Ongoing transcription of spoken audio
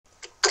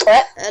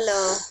What?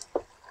 Hello.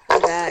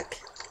 I'm back.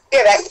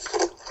 You're back.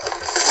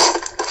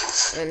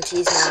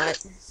 She's not.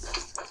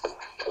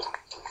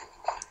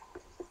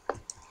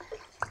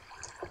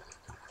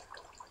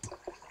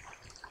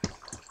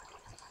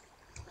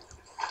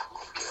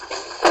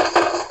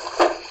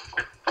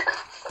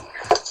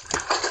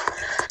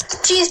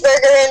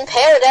 Cheeseburger in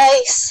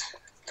paradise.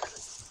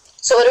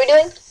 So what are we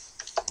doing?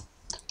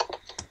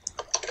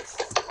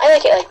 I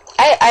like it.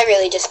 I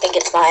really just think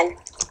it's fine.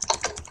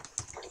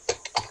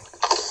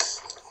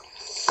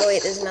 Oh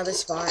wait, there's another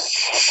spot.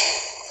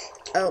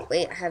 Oh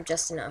wait, I have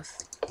just enough.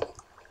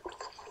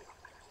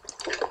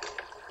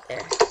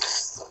 There.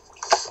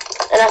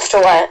 Enough to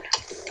what?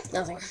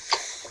 Nothing.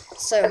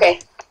 So, Okay.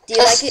 do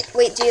you like it?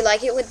 Wait, do you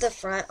like it with the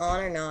front on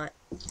or not?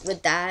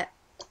 With that?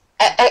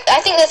 I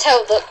think that's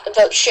how the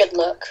boat should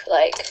look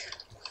like.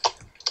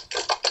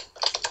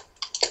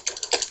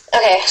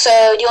 Okay,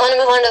 so do you want to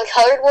move on to the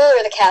colored wool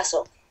or the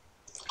castle?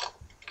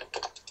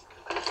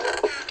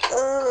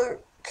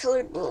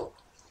 Colored wool.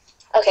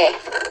 Okay. 1,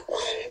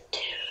 2,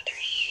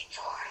 3,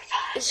 4,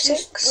 5, It's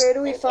 6, just, where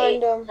do we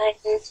find 8, 9,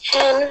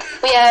 10.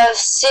 We have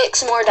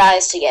 6 more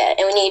dyes to get,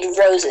 and we need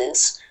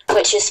roses,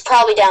 which is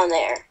probably down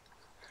there.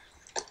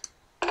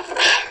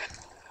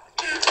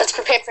 Let's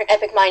prepare for an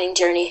epic mining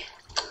journey.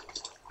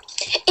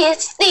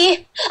 It's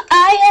the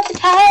eye of the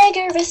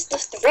tiger, it's the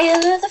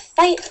thrill of the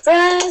fight,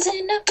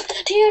 rising up to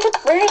the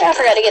bird. I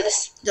forgot to get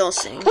this. Don't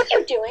sing. What are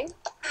you doing?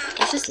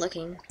 I was just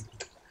looking.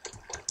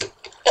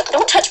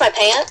 Don't touch my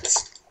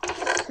pants.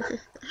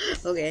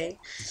 Okay.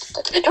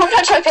 Don't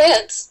touch my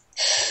pants.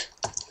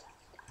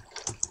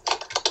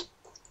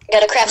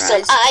 Gotta craft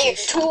some iron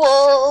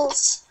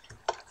tools.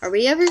 Are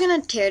we ever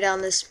gonna tear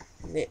down this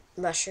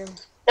mushroom?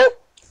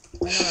 Nope.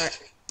 Why not?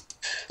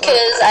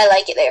 Because I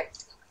like it there.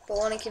 But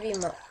want to give you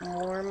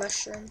more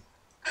mushroom?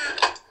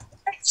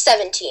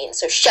 17,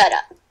 so shut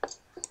up.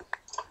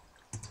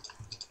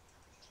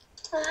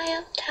 I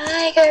am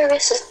tiger,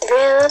 it's the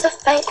thrill of the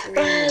fight,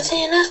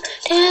 rising up.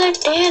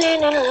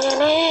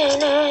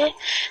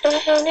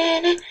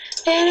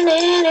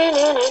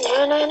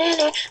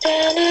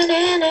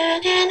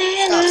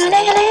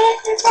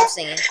 Stop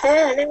singing.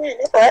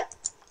 What?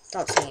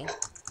 Stop singing.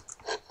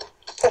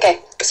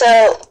 Okay,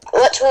 so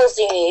what tools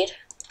do you need?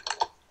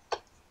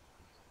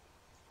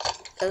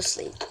 Go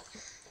sleep.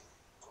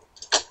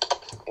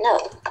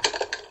 No.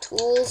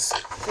 Tools,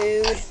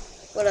 food.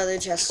 What other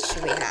chests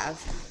should we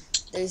have?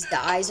 There's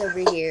dyes over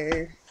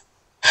here.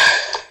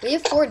 We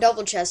have 4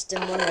 double chests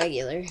and 1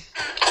 regular.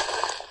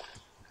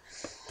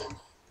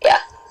 Yeah.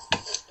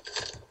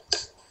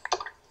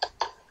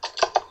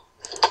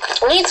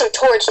 We need some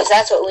torches,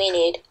 that's what we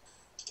need.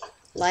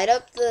 Light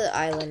up the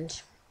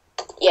island.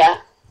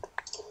 Yeah.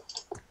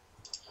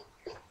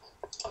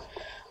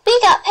 We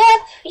got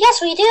pep!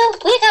 Yes, we do!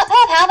 We got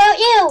pep! How about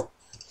you?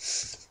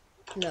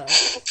 No.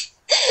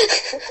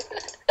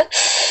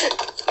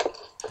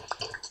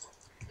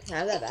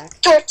 Have that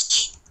back.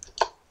 Torch!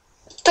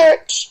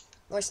 Torch!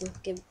 Morrison,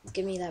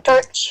 give me that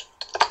back. Torch!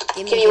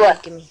 Give you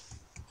what? Give me.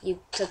 You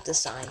took the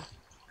sign.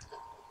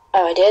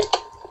 Oh, I did?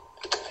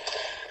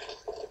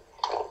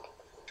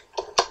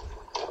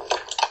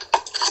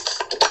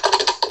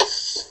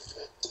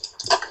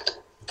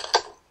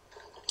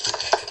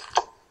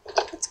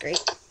 That's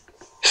great.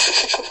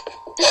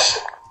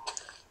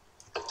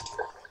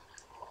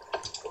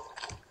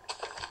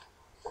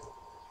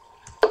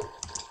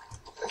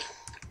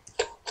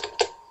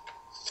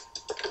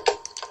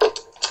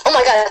 Oh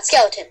my god, that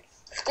skeleton.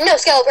 No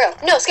Skelebro.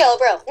 No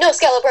Skelebro. No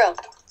Skelebro.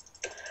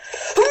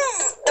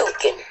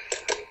 Okay.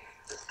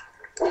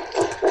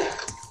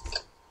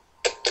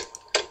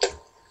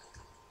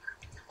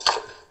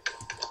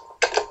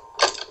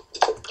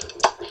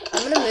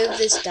 I'm gonna move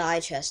this dye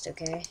chest,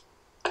 okay?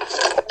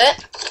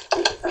 What?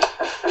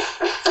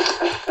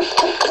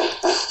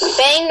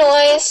 Bang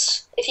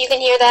noise, if you can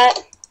hear that.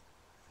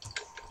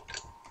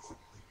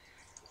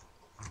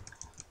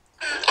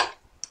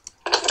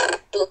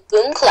 Boom,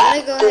 boom, clap.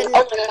 I'm gonna go ahead and,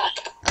 oh my god.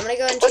 I'm gonna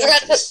go ahead and What's change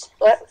that? this.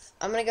 What?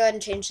 I'm gonna go ahead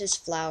and change this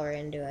flower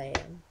into a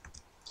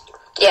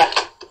Yeah.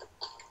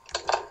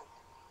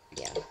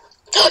 yeah.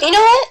 You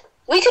know what?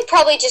 We could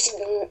probably just,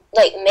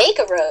 like, make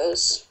a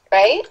rose,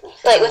 right?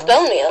 Like, with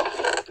bone meal.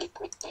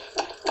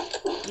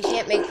 You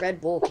can't make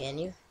red wool, can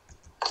you?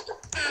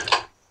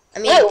 I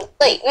mean, No,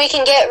 like, we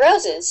can get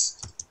roses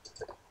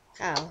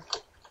how?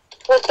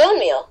 with bone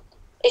meal.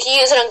 If you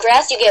use it on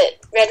grass, you get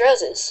red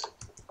roses.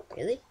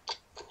 Really?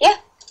 Yeah.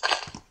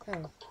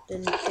 Oh,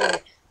 didn't get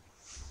it.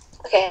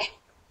 Okay.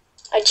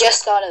 I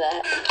just thought of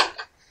that.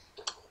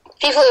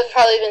 People have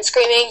probably been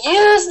screaming,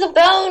 use the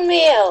bone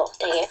meal!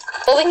 Dang it.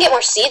 But we can get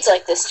more seeds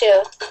like this,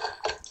 too.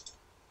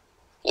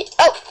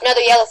 Oh,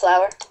 another yellow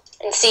flower.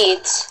 And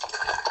seeds.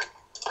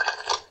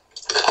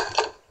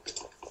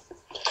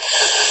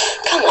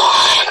 Come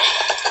on.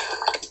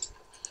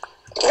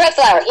 Red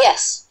flower,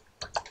 yes.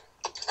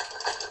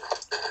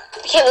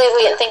 I can't believe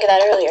we didn't think of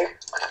that earlier.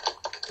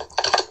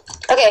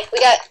 Okay, we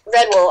got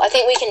red wool. I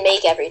think we can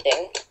make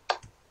everything.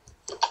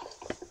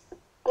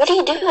 What are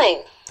you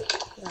doing?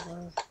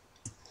 Nothing.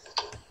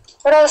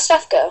 Where'd all the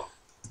stuff go?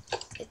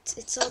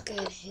 It's all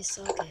good. It's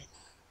all good.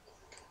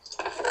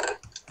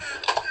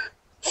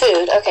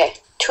 Food, okay.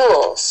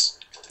 Tools.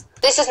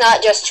 This is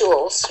not just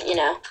tools, you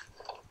know.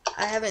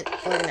 I haven't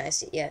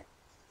organized it yet.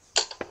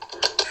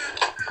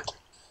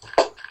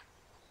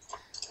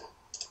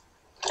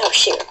 Oh,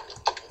 shoot.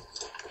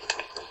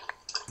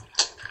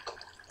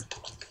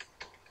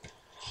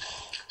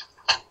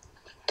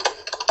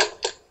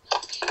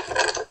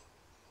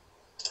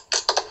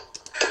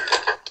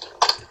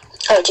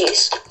 Oh,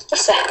 jeez.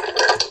 What's that?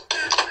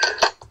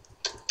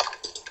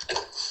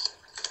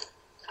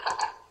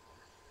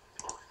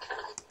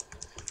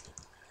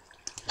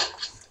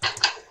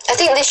 I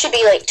think this should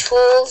be like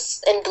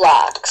tools and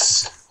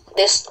blocks.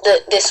 This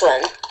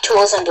one.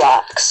 Tools and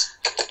blocks.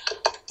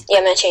 Yeah,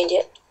 I'm gonna change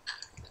it.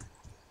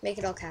 Make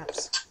it all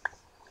caps.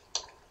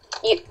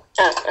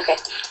 Oh, okay.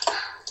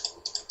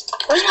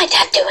 What is my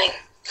dad doing?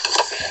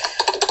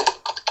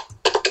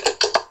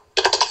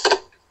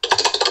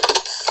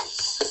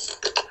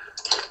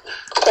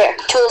 There,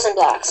 tools and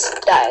blocks.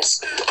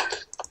 Dies.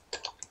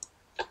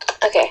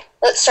 Okay,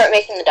 let's start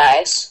making the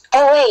dies.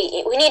 Oh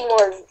wait, we need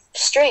more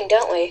string,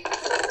 don't we?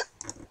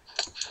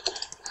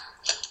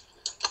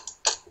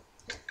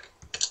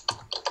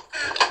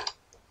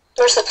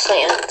 Where's the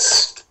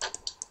plants?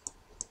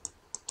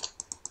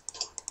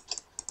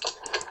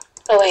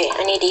 Oh wait,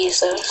 I need to use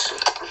those.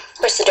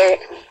 Where's the dirt?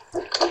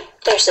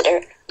 There's the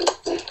dirt.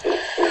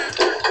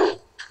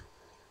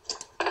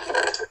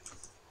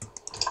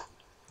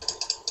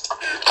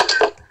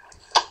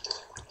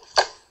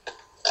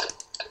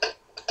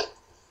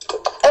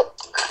 Oh!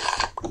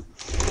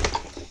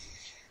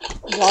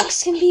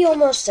 Blocks can be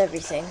almost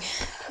everything.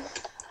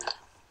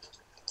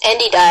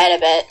 Andy died, I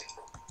bet.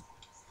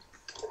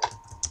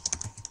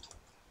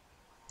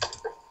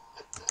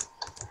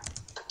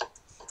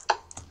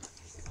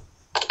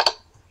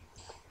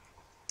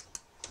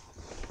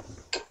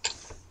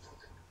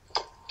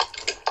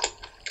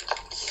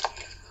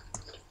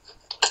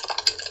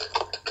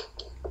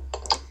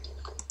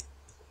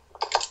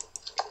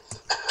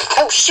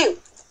 Oh,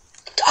 shoot.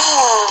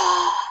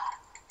 Ah.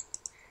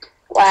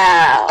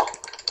 Wow.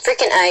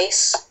 Freaking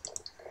ice.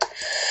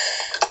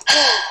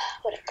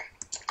 Whatever.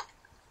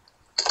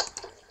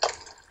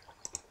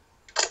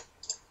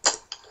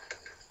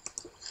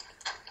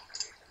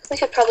 We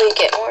could probably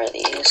get more of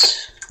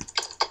these.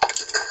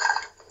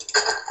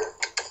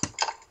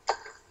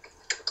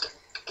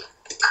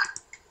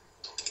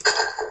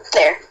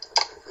 There.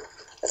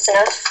 That's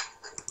enough.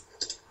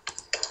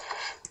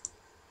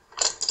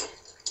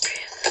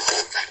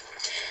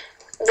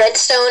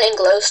 Redstone and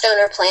glowstone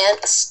are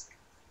plants.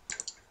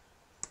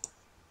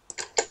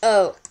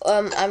 Oh,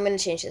 I'm gonna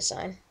change the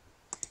sign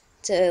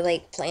to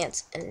like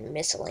plants and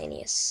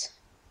miscellaneous.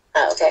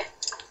 Oh, okay.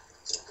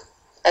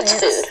 That's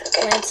Plants, food.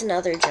 Okay. Plants and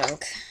other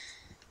junk.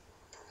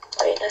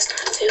 Wait, that's not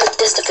food.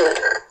 This the food.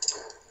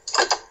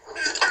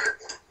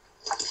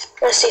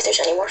 Let's see if there's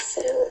any more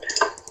food.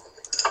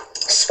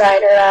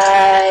 Spider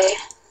eye,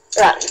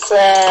 rotten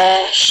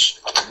flesh.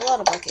 A lot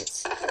of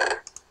buckets.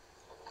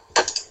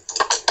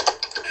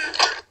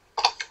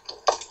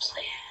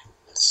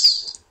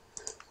 Plants.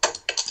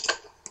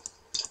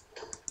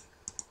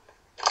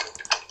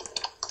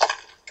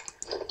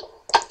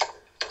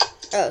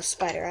 Oh,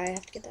 spider eye. I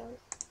have to get that one.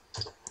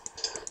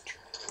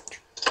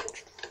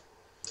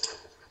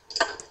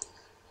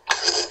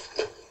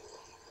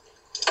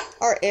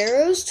 Are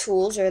arrows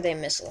tools or are they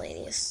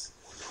miscellaneous?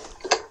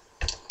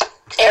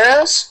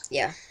 Arrows?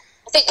 Yeah.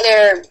 I think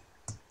they're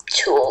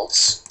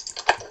tools.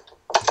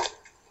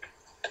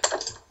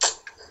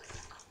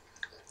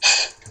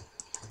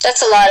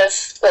 That's a lot of...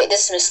 Wait,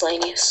 this is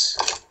miscellaneous.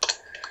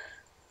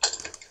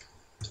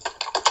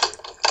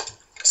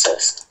 So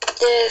it's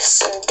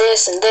this and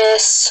this and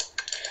this.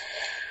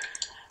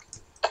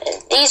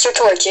 And these are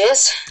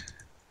torches.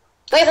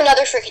 We have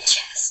another freaking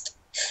chest.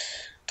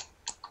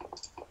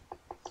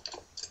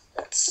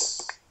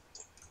 That's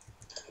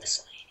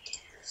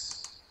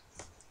miscellaneous.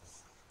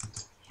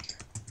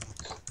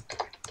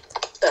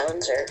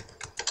 Bones are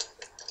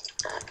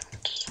not.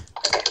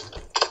 Okay.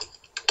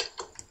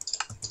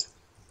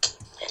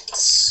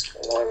 It's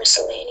more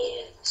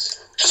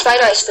miscellaneous.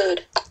 Spider Eye's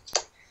food.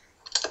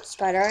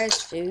 Spider eye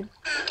is food.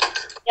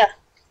 Yeah.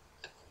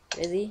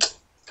 Really?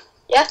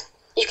 Yeah,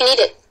 you can eat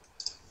it.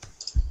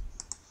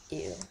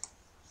 Ew.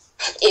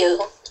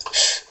 Ew.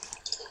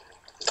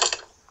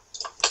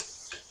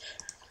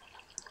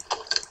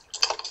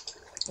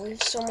 We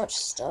have so much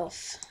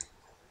stuff.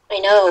 I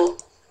know.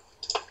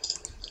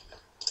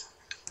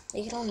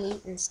 Make it all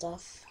neat and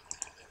stuff.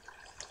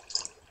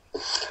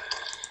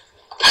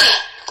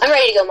 I'm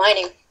ready to go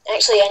mining.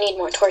 Actually, I need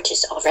more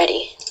torches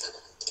already.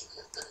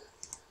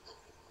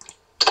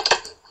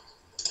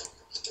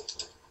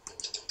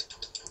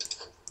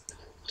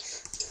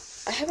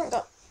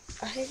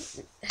 I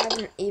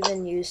haven't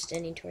even used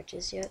any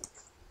torches yet.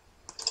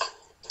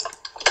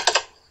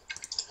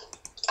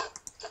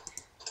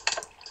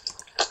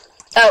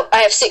 Oh,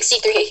 I have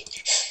 63.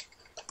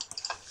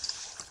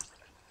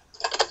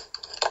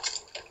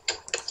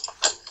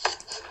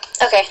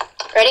 Okay,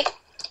 ready?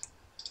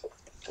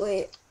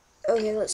 Wait, Okay, let's